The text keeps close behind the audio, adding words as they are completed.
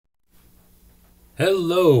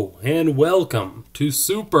Hello and welcome to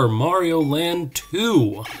Super Mario Land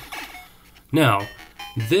 2. Now,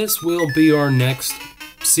 this will be our next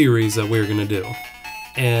series that we're going to do.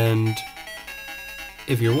 And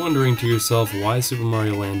if you're wondering to yourself why Super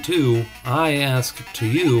Mario Land 2, I ask to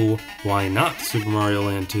you, why not Super Mario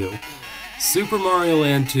Land 2? Super Mario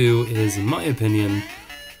Land 2 is, in my opinion,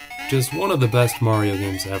 just one of the best Mario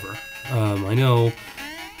games ever. I know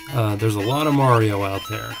there's a lot of Mario out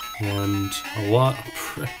there, and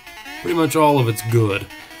pretty much all of it's good.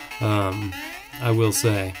 I will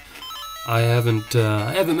say, I haven't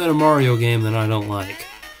met a Mario game that I don't like,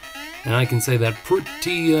 and I can say that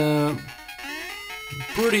pretty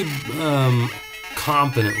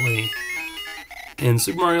competently. In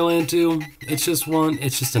Super Mario Land 2, it's just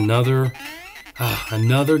another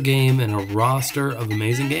game in a roster of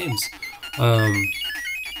amazing games.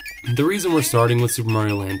 The reason we're starting with Super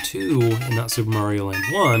Mario Land 2 and not Super Mario Land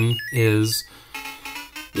 1 is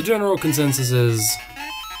the general consensus is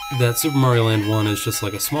that Super Mario Land 1 is just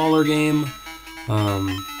like a smaller game,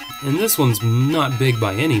 and this one's not big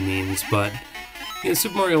by any means, but yeah,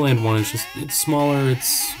 Super Mario Land 1 is it's smaller,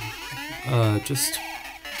 it's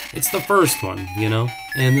the first one, you know?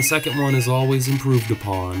 And the second one is always improved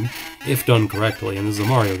upon, if done correctly, and this is a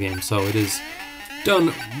Mario game, so it is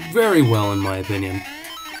done very well in my opinion.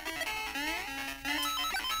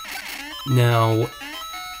 Now,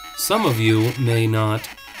 some of you may not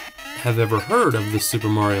have ever heard of the Super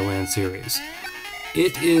Mario Land series.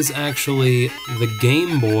 It is actually the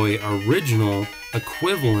Game Boy original not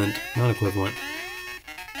equivalent,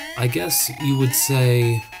 I guess you would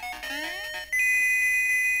say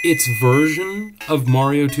its version of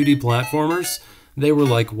Mario 2D platformers. They were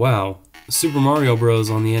like, wow, Super Mario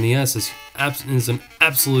Bros. On the NES is an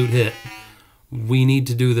absolute hit. We need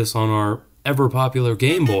to do this on our ever-popular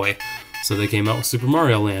Game Boy. So they came out with Super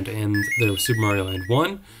Mario Land, and there was Super Mario Land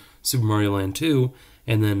 1, Super Mario Land 2,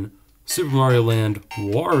 and then Super Mario Land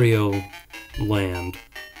Wario Land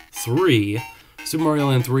 3, Super Mario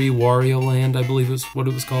Land 3 Wario Land, I believe is what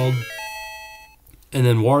it was called, and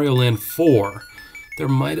then Wario Land 4. There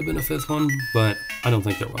might have been a fifth one, but I don't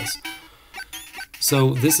think there was.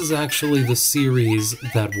 So this is actually the series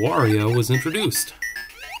that Wario was introduced,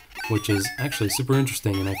 which is actually super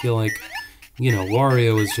interesting, and I feel like, you know,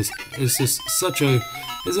 Wario is a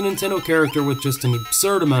Nintendo character with just an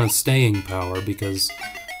absurd amount of staying power because,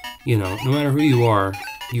 you know, no matter who you are,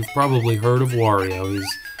 you've probably heard of Wario. He's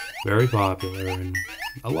very popular, and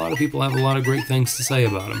a lot of people have a lot of great things to say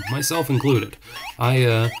about him, myself included.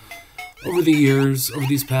 Over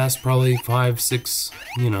these past probably 5-6,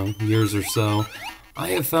 years or so, I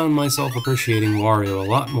have found myself appreciating Wario a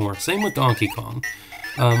lot more. Same with Donkey Kong.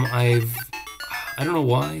 I don't know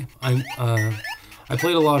why. I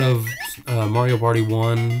played a lot of Mario Party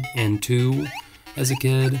 1 and 2 as a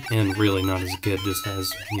kid, and really not as a kid, just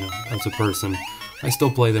as, as a person. I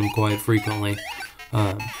still play them quite frequently.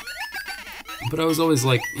 But I was always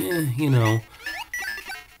like,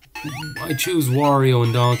 I choose Wario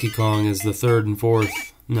and Donkey Kong as the third and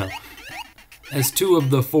fourth, as two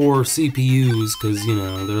of the four CPUs, because,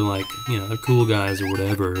 they're like, they're cool guys or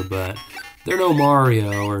whatever, but they're no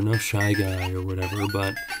Mario or no Shy Guy or whatever,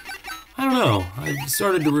 but I don't know, I've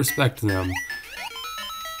started to respect them.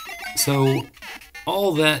 So,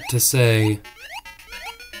 all that to say,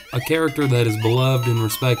 a character that is beloved and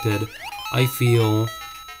respected, I feel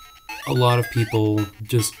a lot of people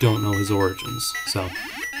just don't know his origins. So,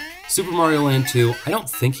 Super Mario Land 2, I don't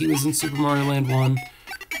think he was in Super Mario Land 1.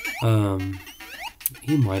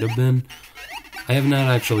 He might have been. I have not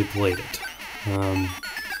actually played it.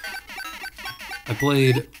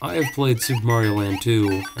 I have played Super Mario Land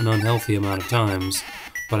 2 an unhealthy amount of times,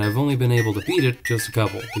 but I've only been able to beat it just a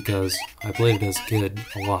couple, because I played it as a kid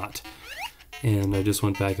a lot, and I just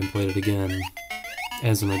went back and played it again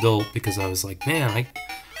as an adult, because I was like, man,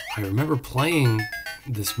 I remember playing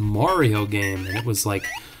this Mario game, and it was like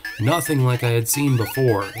nothing like I had seen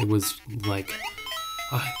before. It was like,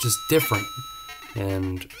 just different,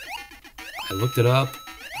 and I looked it up.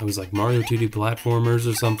 I was like, Mario 2D platformers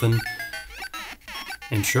or something.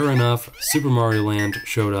 And sure enough, Super Mario Land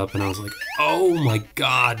showed up, and I was like, oh my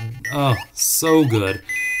god, oh, so good.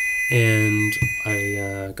 And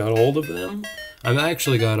I got a hold of them. I've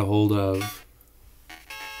actually got a hold of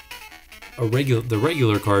the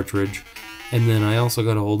regular cartridge, and then I also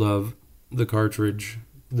got a hold of the cartridge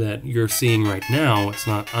that you're seeing right now.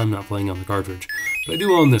 I'm not playing on the cartridge, but I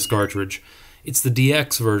do own this cartridge. It's the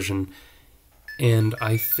DX version, and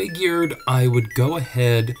I figured I would go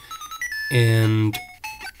ahead and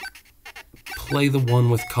play the one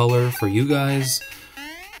with color for you guys.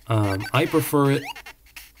 I prefer it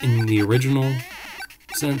in the original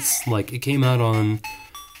since, like, it came out on,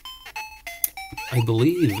 I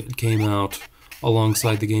believe it came out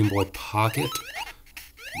alongside the Game Boy Pocket,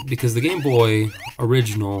 because the Game Boy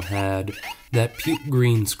original had that puke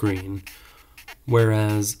green screen,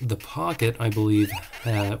 whereas the Pocket, I believe,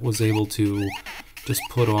 was able to just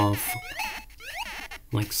put off,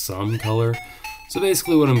 like, some color. So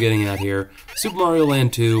basically what I'm getting at here, Super Mario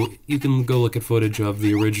Land 2, you can go look at footage of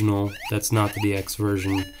the original, that's not the DX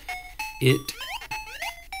version.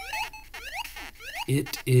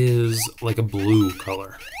 It is like a blue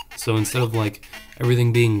color. So instead of like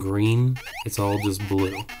everything being green, it's all just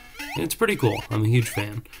blue. And it's pretty cool. I'm a huge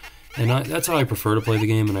fan. And that's how I prefer to play the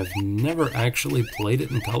game, and I've never actually played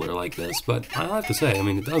it in color like this, but I'll have to say, I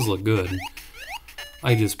mean, it does look good.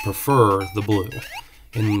 I just prefer the blue.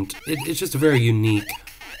 And it's just a very unique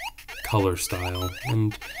color style.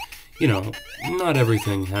 And, you know, not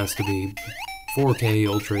everything has to be 4K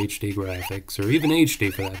Ultra HD graphics, or even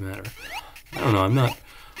HD for that matter. I don't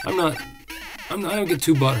know, I don't get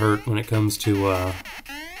too butthurt when it comes to,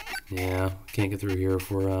 yeah, can't get through here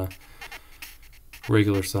for,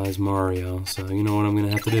 regular size Mario, so you know what I'm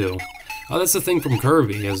gonna have to do. Oh, that's the thing from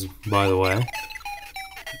Kirby, by the way.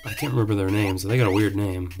 I can't remember their names, they got a weird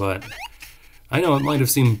name, but I know it might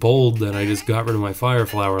have seemed bold that I just got rid of my fire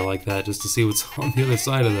flower like that just to see what's on the other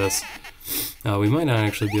side of this. We might not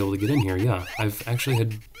actually be able to get in here, yeah. I've actually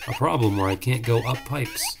had a problem where I can't go up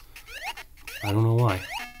pipes. I don't know why.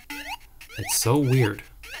 It's so weird.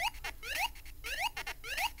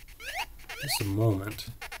 Just a moment.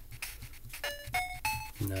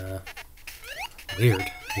 Nah. Weird.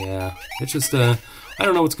 Yeah. It's just, I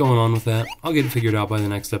don't know what's going on with that. I'll get it figured out by the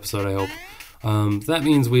next episode, I hope. That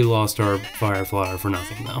means we lost our fire flower for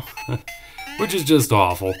nothing, though. Which is just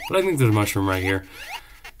awful. But I think there's a mushroom right here.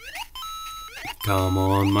 Come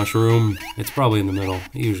on, mushroom. It's probably in the middle.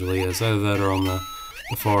 It usually is. Either that or on the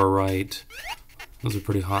far right. Those are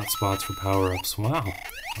pretty hot spots for power-ups. Wow.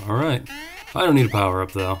 Alright. I don't need a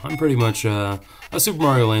power-up, though. I'm pretty much a Super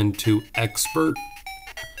Mario Land 2 expert,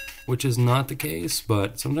 which is not the case,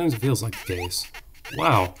 but sometimes it feels like the case.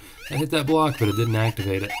 Wow. I hit that block, but it didn't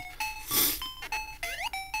activate it.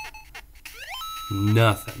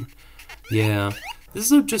 Nothing. Yeah. It's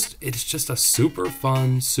just a super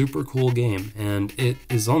fun, super cool game, and it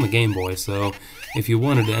is on the Game Boy, so if you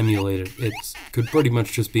wanted to emulate it, it could pretty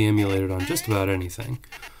much just be emulated on just about anything.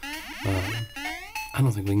 I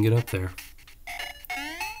don't think we can get up there.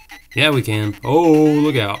 Yeah, we can. Oh,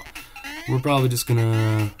 look out. We're probably just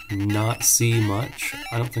gonna not see much.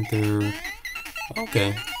 I don't think they're...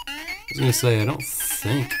 Okay. I was gonna say, I don't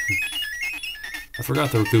think... I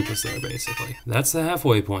forgot there were Koopas there, basically. That's the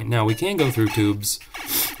halfway point. Now, we can go through tubes.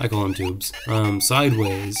 I call them tubes.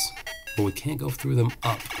 Sideways. But we can't go through them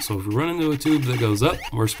up. So if we run into a tube that goes up,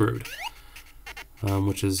 we're screwed.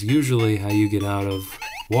 Which is usually how you get out of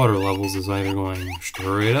water levels, is either going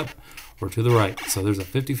straight up or to the right. So there's a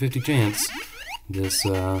 50-50 chance this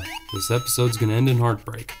episode's going to end in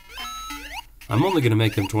heartbreak. I'm only going to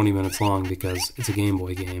make them 20 minutes long because it's a Game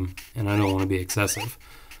Boy game, and I don't want to be excessive.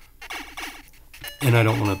 And I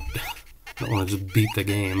don't want to just beat the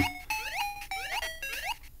game.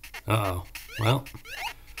 Uh-oh. Well,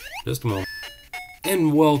 just a moment.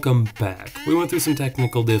 And welcome back. We went through some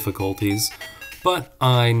technical difficulties, but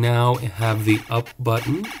I now have the up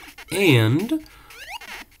button, and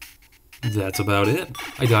that's about it.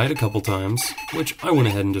 I died a couple times, which I went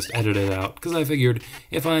ahead and just edited out, because I figured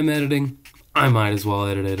if I'm editing, I might as well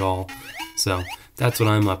edit it all. So, that's what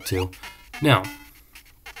I'm up to. Now,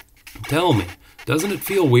 tell me, doesn't it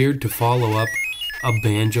feel weird to follow up a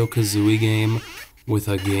Banjo-Kazooie game with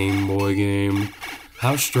a Game Boy game?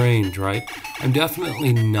 How strange, right? I'm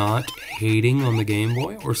definitely not hating on the Game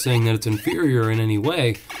Boy or saying that it's inferior in any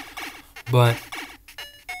way, but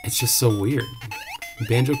it's just so weird.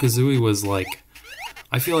 Banjo-Kazooie was like,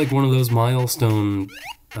 I feel like one of those milestone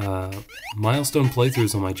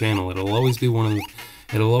playthroughs on my channel. It'll always be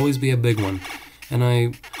a big one. And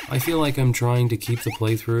I feel like I'm trying to keep the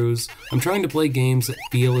playthroughs. I'm trying to play games that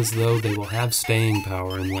feel as though they will have staying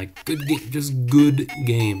power and like just good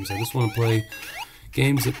games. I just want to play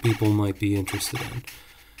games that people might be interested in.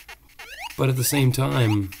 But at the same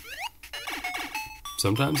time,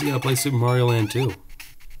 sometimes you gotta play Super Mario Land 2.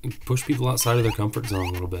 Push people outside of their comfort zone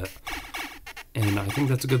a little bit. And I think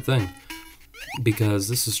that's a good thing, because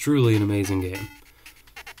this is truly an amazing game.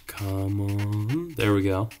 Come on. There we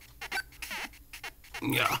go.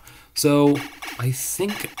 Yeah. So, I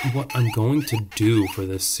think what I'm going to do for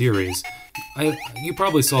this series... you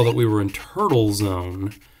probably saw that we were in Turtle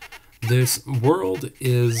Zone. This world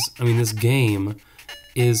is... I mean, this game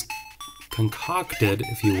is concocted,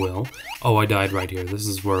 if you will. Oh, I died right here. This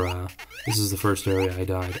is where, this is the first area I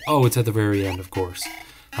died. Oh, it's at the very end, of course.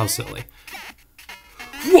 How silly.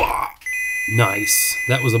 Wah! Nice.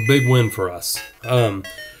 That was a big win for us. But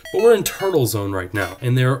we're in Turtle Zone right now,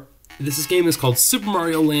 and this game is called Super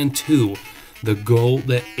Mario Land 2.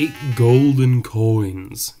 The 8 golden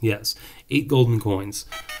coins. Yes, 8 golden coins.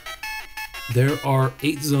 There are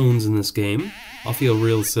 8 zones in this game. I'll feel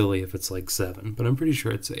real silly if it's like 7, but I'm pretty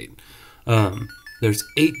sure it's 8. There's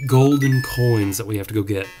 8 golden coins that we have to go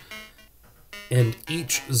get. And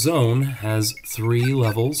each zone has 3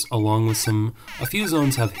 levels, along with a few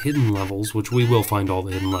zones have hidden levels, which we will find all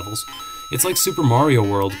the hidden levels. It's like Super Mario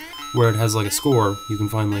World, where it has like a score. You can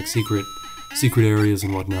find like secret areas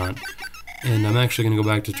and whatnot. And I'm actually going to go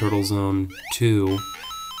back to Turtle Zone 2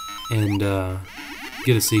 and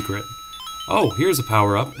get a secret. Oh, here's a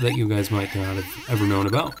power-up that you guys might not have ever known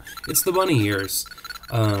about. It's the bunny ears.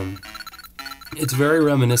 It's very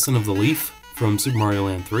reminiscent of the leaf from Super Mario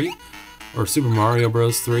Land 3, or Super Mario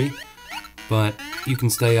Bros. 3, but you can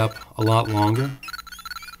stay up a lot longer.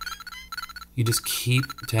 You just keep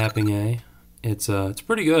tapping A. It's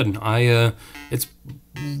pretty good. It's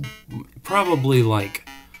probably like,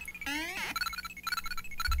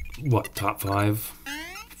 what, top 5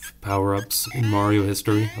 power-ups in Mario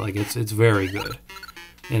history. Like, it's very good,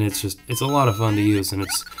 and it's a lot of fun to use, and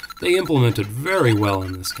they implemented very well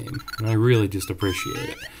in this game, and I really just appreciate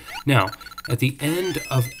it. Now, at the end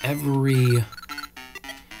of every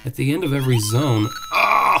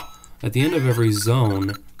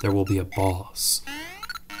zone, there will be a boss,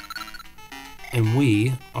 and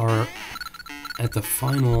we are at the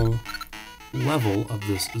final level of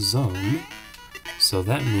this zone. So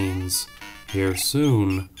that means here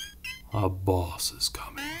soon, a boss is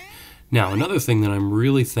coming. Now, another thing that I'm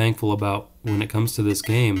really thankful about when it comes to this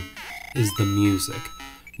game is the music.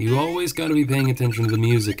 You always got to be paying attention to the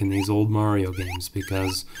music in these old Mario games,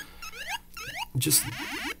 because just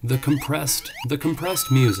the compressed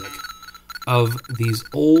music of these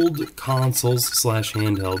old consoles /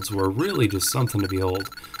 handhelds were really just something to behold.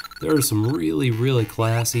 There are some really, really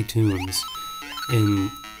classy tunes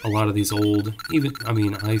in a lot of these old,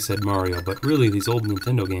 I said Mario, but really these old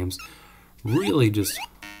Nintendo games, really just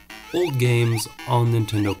old games on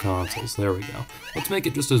Nintendo consoles. There we go. Let's make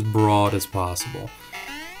it just as broad as possible.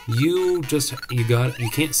 You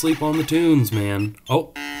can't sleep on the tunes, man.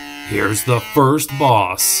 Oh, here's the first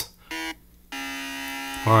boss.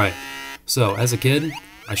 Alright, so as a kid,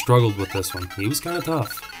 I struggled with this one. He was kind of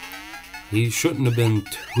tough. He shouldn't have been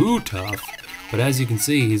too tough, but as you can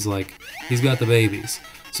see, he's got the babies.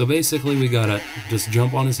 So basically, we gotta just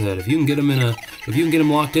jump on his head. If you can get him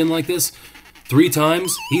locked in like this 3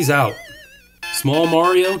 times, he's out. Small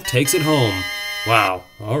Mario takes it home. Wow.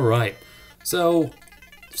 All right. So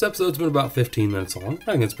this episode's been about 15 minutes long. I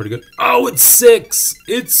think that's pretty good. Oh, it's 6.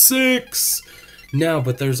 It's 6. Now,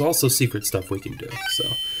 but there's also secret stuff we can do. So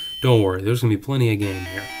don't worry. There's gonna be plenty of game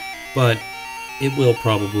here, but it will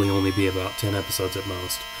probably only be about 10 episodes at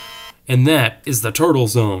most. And that is the Turtle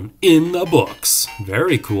Zone in the books.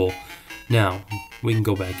 Very cool. Now, we can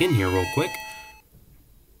go back in here real quick.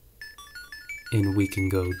 And we can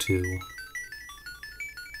go to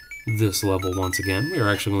this level once again. We are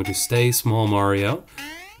actually going to stay Small Mario.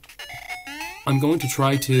 I'm going to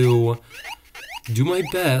try to do my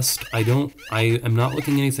best. I am not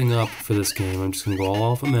looking anything up for this game. I'm just going to go all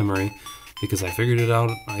off of memory, because I figured it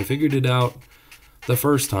out the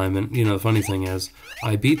first time. And, the funny thing is,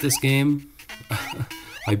 I beat this game.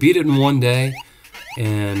 I beat it in one day,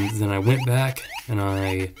 and then I went back, and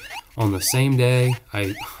on the same day,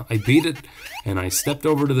 I beat it, and I stepped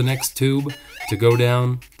over to the next tube to go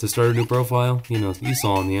down to start a new profile. You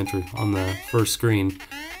saw on the entry, on the first screen,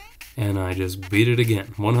 and I just beat it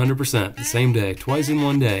again, 100%, the same day, twice in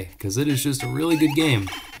one day, because it is just a really good game.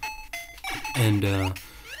 And,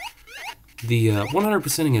 the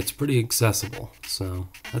 100%ing it's pretty accessible, so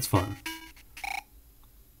that's fun.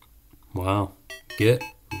 Wow. Get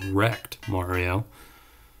wrecked, Mario.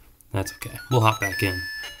 That's okay. We'll hop back in.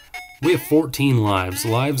 We have 14 lives.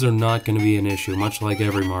 Lives are not going to be an issue, much like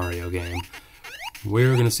every Mario game.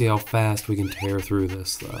 We're going to see how fast we can tear through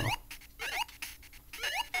this, though.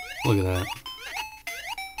 Look at that.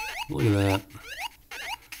 Look at that.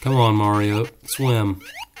 Come on, Mario. Swim.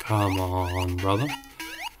 Come on, brother.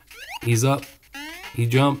 He's up. He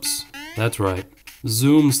jumps. That's right.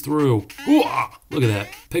 Zooms through. Ooh-ah! Look at that.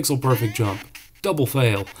 Pixel perfect jump. Double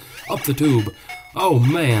fail. Up the tube. Oh,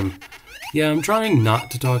 man. Yeah, I'm trying not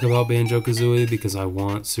to talk about Banjo-Kazooie because I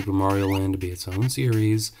want Super Mario Land to be its own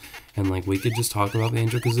series. And, we could just talk about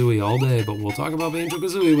Banjo-Kazooie all day, but we'll talk about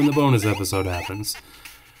Banjo-Kazooie when the bonus episode happens.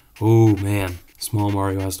 Oh man, small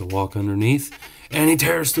Mario has to walk underneath, and he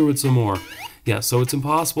tears through it some more. Yeah, so it's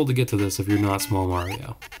impossible to get to this if you're not small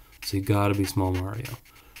Mario. So you gotta be small Mario.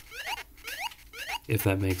 If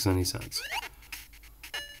that makes any sense.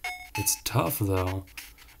 It's tough though,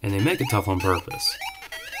 and they make it tough on purpose.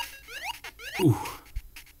 Ooh.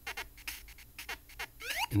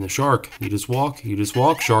 And the shark, you just walk,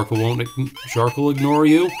 shark will ignore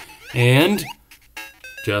you, and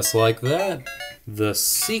just like that, the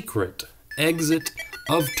secret exit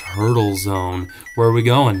of Turtle Zone. Where are we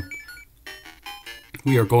going?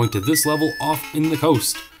 We are going to this level off in the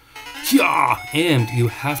coast. Yeah! And you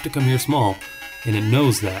have to come here small, and it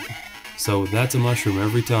knows that. So that's a mushroom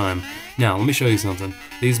every time. Now, let me show you something.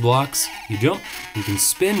 These blocks, you jump, you can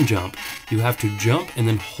spin jump. You have to jump and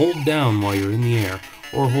then hold down while you're in the air,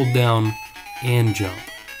 or hold down and jump.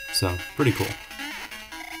 So, pretty cool.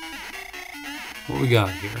 What we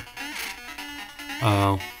got here?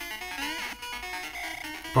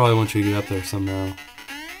 Probably want you to get up there somehow.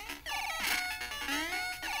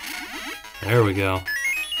 There we go.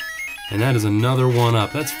 And that is another one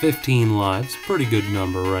up. That's 15 lives. Pretty good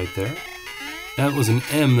number right there. That was an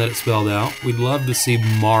M that it spelled out. We'd love to see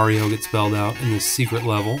Mario get spelled out in this secret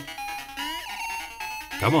level.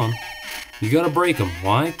 Come on. You gotta break them.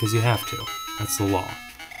 Why? Because you have to. That's the law.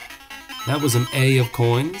 That was an A of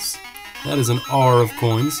coins. That is an R of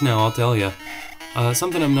coins. Now, I'll tell you.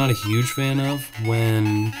 Something I'm not a huge fan of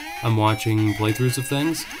when I'm watching playthroughs of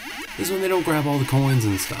things is when they don't grab all the coins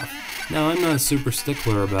and stuff. Now, I'm not a super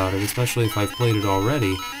stickler about it, especially if I've played it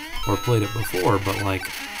already or played it before, but like,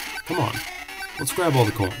 come on. Let's grab all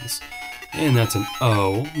the coins. And that's an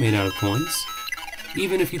O made out of coins.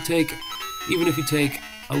 Even if you take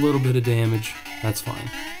a little bit of damage, that's fine.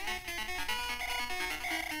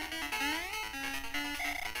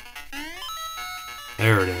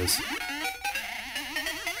 There it is.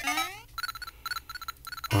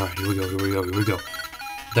 Alright, here we go.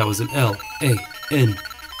 That was an L-A-N-D.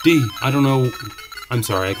 I don't know. I'm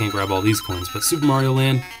sorry, I can't grab all these coins, but Super Mario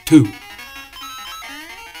Land 2.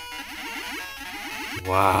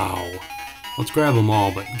 Wow. Let's grab them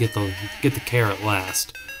all, but get the carrot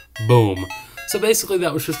last. Boom. So basically,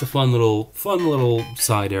 that was just a fun little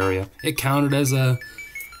side area. It counted as a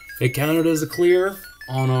clear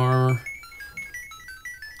on our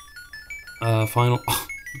final.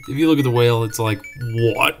 If you look at the whale, it's like,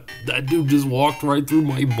 what? That dude just walked right through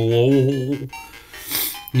my blowhole.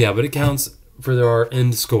 Yeah, but it counts for our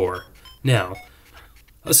end score. Now,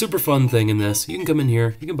 a super fun thing in this, you can come in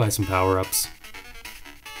here, you can buy some power-ups.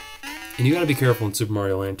 And you gotta be careful in Super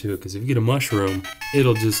Mario Land 2, because if you get a mushroom,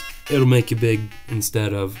 it'll make you big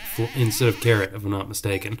instead of carrot, if I'm not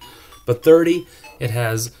mistaken. But 30, it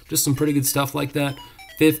has just some pretty good stuff like that.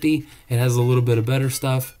 50, it has a little bit of better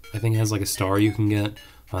stuff. I think it has like a star you can get.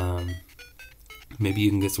 Maybe you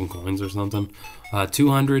can get some coins or something.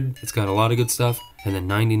 200, it's got a lot of good stuff. And then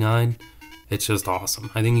 99, it's just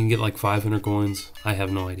awesome. I think you can get like 500 coins. I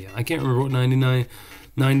have no idea. I can't remember what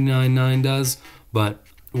 99.9 does, but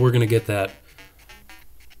we're going to get that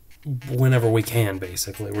whenever we can,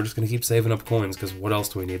 basically. We're just going to keep saving up coins, because what else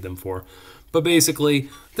do we need them for? But basically,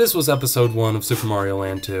 this was episode 1 of Super Mario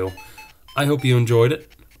Land 2. I hope you enjoyed it.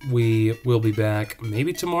 We will be back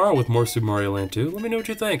maybe tomorrow with more Super Mario Land 2. Let me know what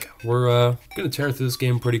you think. We're going to tear through this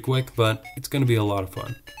game pretty quick, but it's going to be a lot of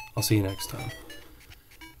fun. I'll see you next time.